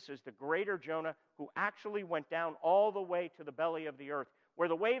Jesus is the greater Jonah who actually went down all the way to the belly of the earth, where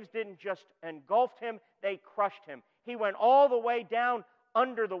the waves didn't just engulf him, they crushed him. He went all the way down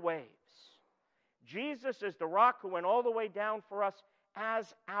under the waves. Jesus is the rock who went all the way down for us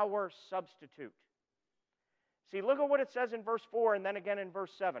as our substitute. See, look at what it says in verse 4 and then again in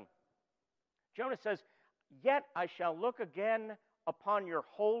verse 7. Jonah says, yet I shall look again upon your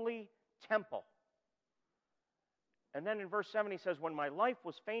holy temple. And then in verse 7 he says, when my life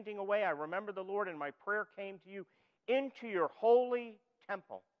was fainting away, I remembered the Lord, and my prayer came to you into your holy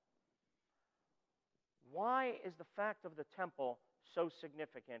temple. Why is the fact of the temple so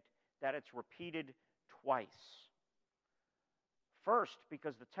significant that it's repeated twice? First,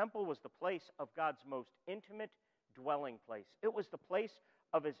 because the temple was the place of God's most intimate dwelling place. It was the place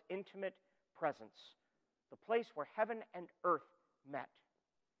of his intimate presence, the place where heaven and earth met.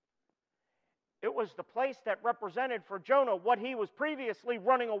 It was the place that represented for Jonah what he was previously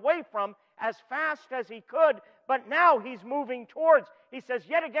running away from as fast as he could, but now he's moving towards. He says,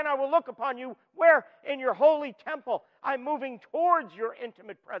 yet again I will look upon you, where? In your holy temple. I'm moving towards your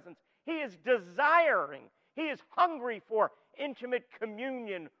intimate presence. He is desiring, he is hungry for intimate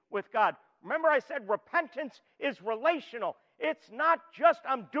communion with God. Remember I said repentance is relational. It's not just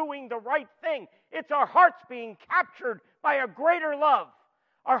I'm doing the right thing. It's our hearts being captured by a greater love.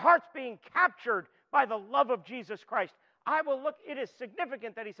 Our hearts being captured by the love of Jesus Christ. I will look, it is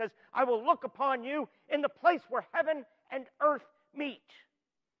significant that he says, I will look upon you in the place where heaven and earth meet.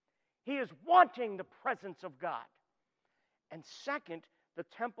 He is wanting the presence of God. And second, the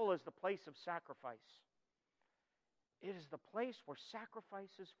temple is the place of sacrifice. It is the place where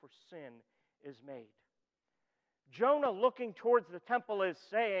sacrifices for sin is made. Jonah looking towards the temple is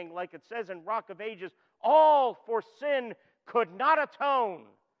saying, like it says in Rock of Ages, all for sin could not atone.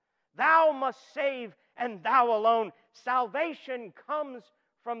 Thou must save, and thou alone. Salvation comes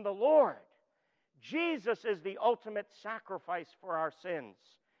from the Lord. Jesus is the ultimate sacrifice for our sins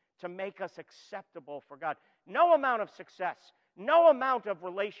to make us acceptable for God. No amount of success, no amount of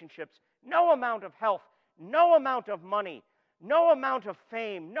relationships, no amount of health, no amount of money, no amount of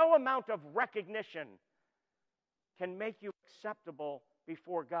fame, no amount of recognition can make you acceptable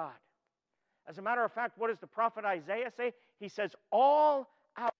before God. As a matter of fact, what does the prophet Isaiah say? He says, all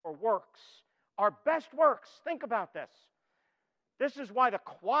our works, our best works, think about this. This is why the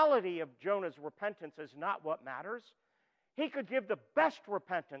quality of Jonah's repentance is not what matters. He could give the best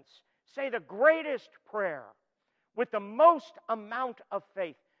repentance, say the greatest prayer, with the most amount of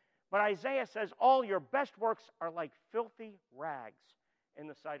faith. But Isaiah says, all your best works are like filthy rags in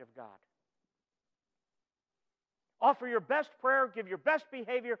the sight of God. Offer your best prayer, give your best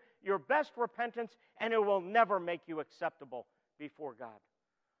behavior, your best repentance, and it will never make you acceptable before God.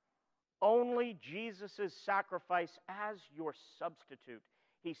 Only Jesus' sacrifice as your substitute.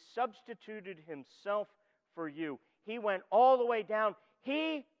 He substituted himself for you. He went all the way down.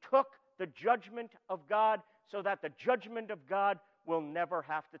 He took the judgment of God so that the judgment of God will never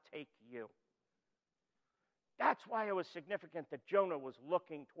have to take you. That's why it was significant that Jonah was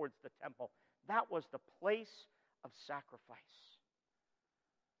looking towards the temple. That was the place of sacrifice.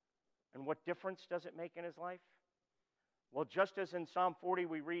 And what difference does it make in his life? Well, just as in Psalm 40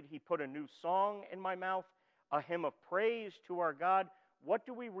 we read, he put a new song in my mouth, a hymn of praise to our God. What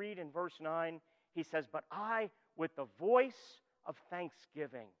do we read in verse 9? He says, but I, with the voice of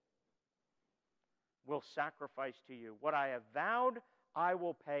thanksgiving, will sacrifice to you. What I have vowed, I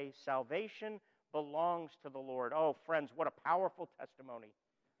will pay. Salvation belongs to the Lord. Oh, friends, what a powerful testimony.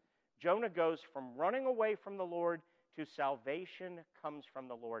 Jonah goes from running away from the Lord to salvation comes from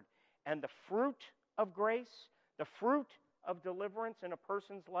the Lord. And the fruit of grace, the fruit of deliverance in a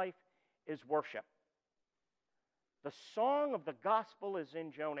person's life is worship. The song of the gospel is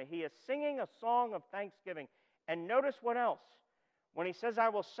in Jonah. He is singing a song of thanksgiving. And notice what else? When he says, I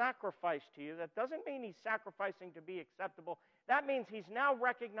will sacrifice to you, that doesn't mean he's sacrificing to be acceptable. That means he's now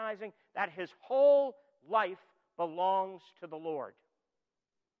recognizing that his whole life belongs to the Lord.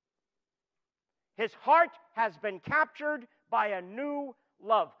 His heart has been captured by a new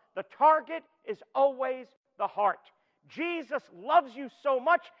love. The target is always the heart. Jesus loves you so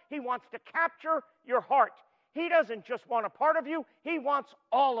much, he wants to capture your heart. He doesn't just want a part of you, he wants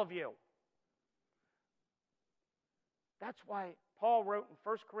all of you. That's why Paul wrote in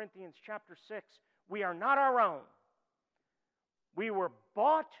 1 Corinthians chapter 6, we are not our own. We were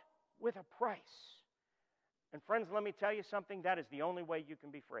bought with a price. And friends, let me tell you something, that is the only way you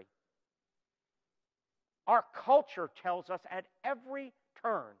can be free. Our culture tells us at every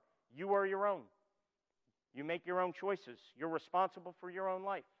turn, you are your own. You make your own choices. You're responsible for your own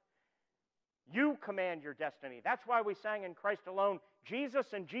life. You command your destiny. That's why we sang in Christ alone, Jesus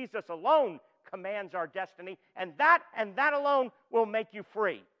and Jesus alone commands our destiny, and that alone will make you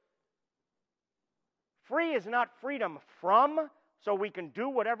free. Free is not freedom from, so we can do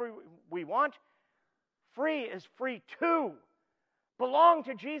whatever we want. Free is free to. Belong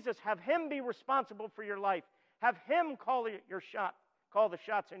to Jesus. Have him be responsible for your life. Have him call the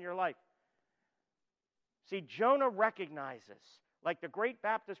shots in your life. See, Jonah recognizes, like the great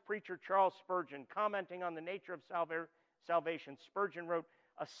Baptist preacher Charles Spurgeon, commenting on the nature of salvation, Spurgeon wrote,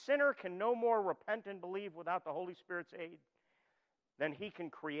 a sinner can no more repent and believe without the Holy Spirit's aid than he can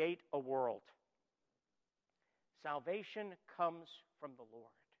create a world. Salvation comes from the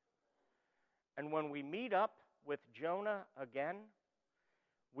Lord. And when we meet up with Jonah again,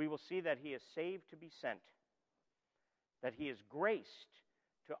 we will see that he is saved to be sent, that he is graced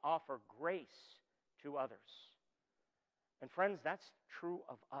to offer grace to others. And friends, that's true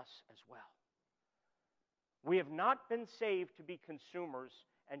of us as well. We have not been saved to be consumers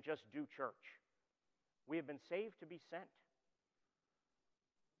and just do church. We have been saved to be sent.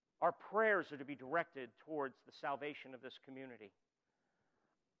 Our prayers are to be directed towards the salvation of this community.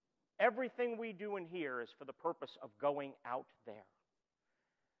 Everything we do in here is for the purpose of going out there.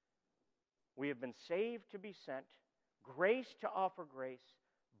 We have been saved to be sent, grace to offer grace,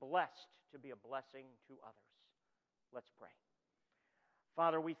 blessed to be a blessing to others. Let's pray.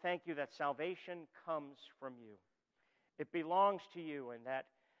 Father, we thank you that salvation comes from you. It belongs to you, and that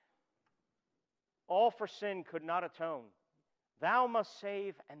all for sin could not atone. Thou must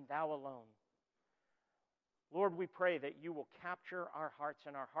save, and thou alone. Lord, we pray that you will capture our hearts,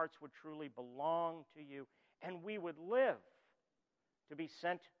 and our hearts would truly belong to you, and we would live to be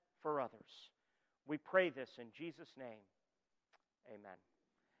sent for others. We pray this in Jesus' name. Amen.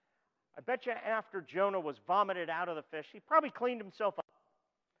 I bet you after Jonah was vomited out of the fish, he probably cleaned himself up.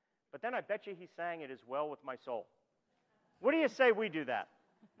 But then I bet you he sang, "It is well with my soul." What do you say we do that?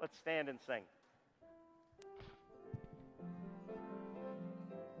 Let's stand and sing.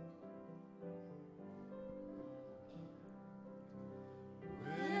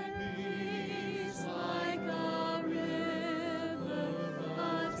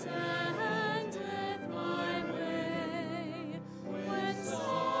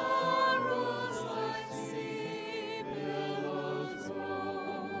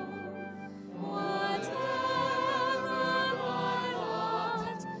 Whatever my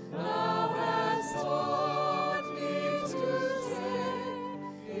lot, thou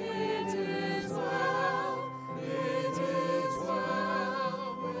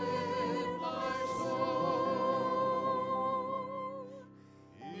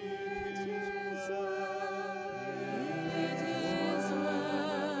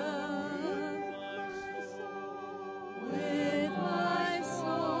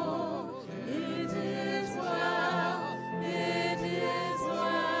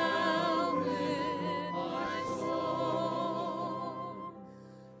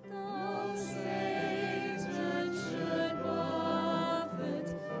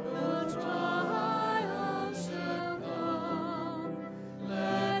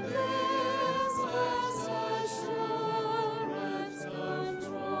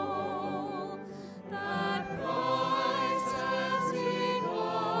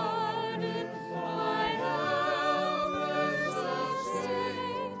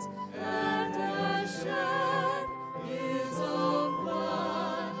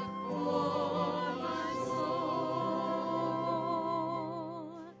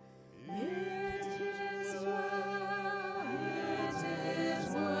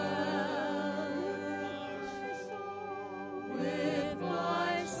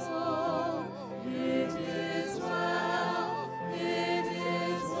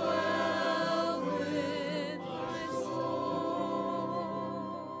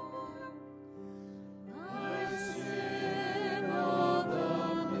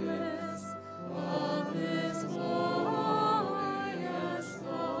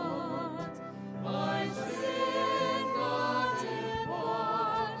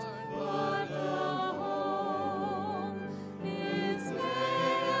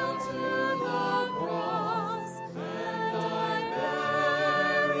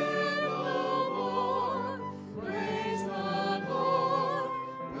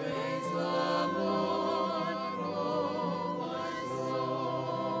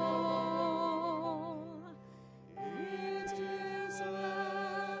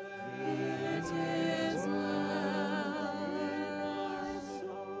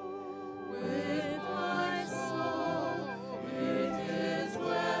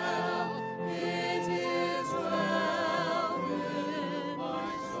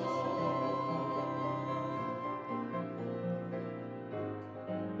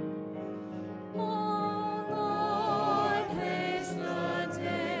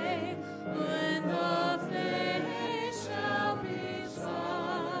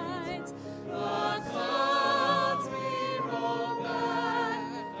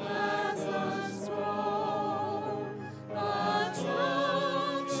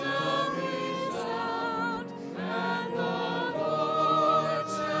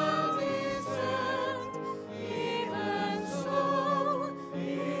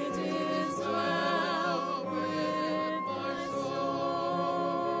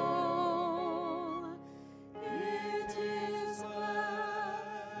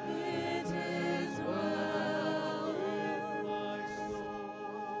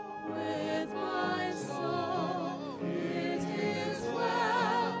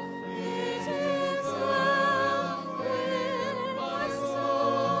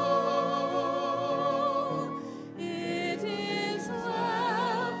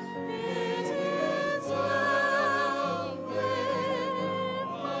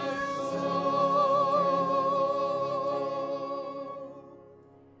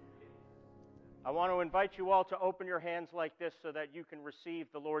I want to invite you all to open your hands like this so that you can receive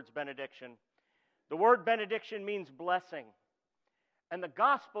the Lord's benediction. The word benediction means blessing. And the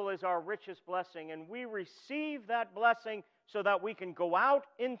gospel is our richest blessing. And we receive that blessing so that we can go out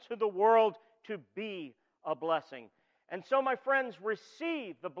into the world to be a blessing. And so, my friends,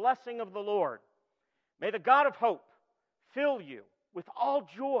 receive the blessing of the Lord. May the God of hope fill you with all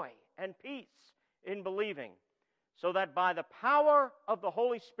joy and peace in believing, so that by the power of the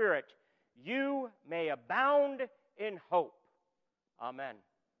Holy Spirit you may abound in hope. Amen.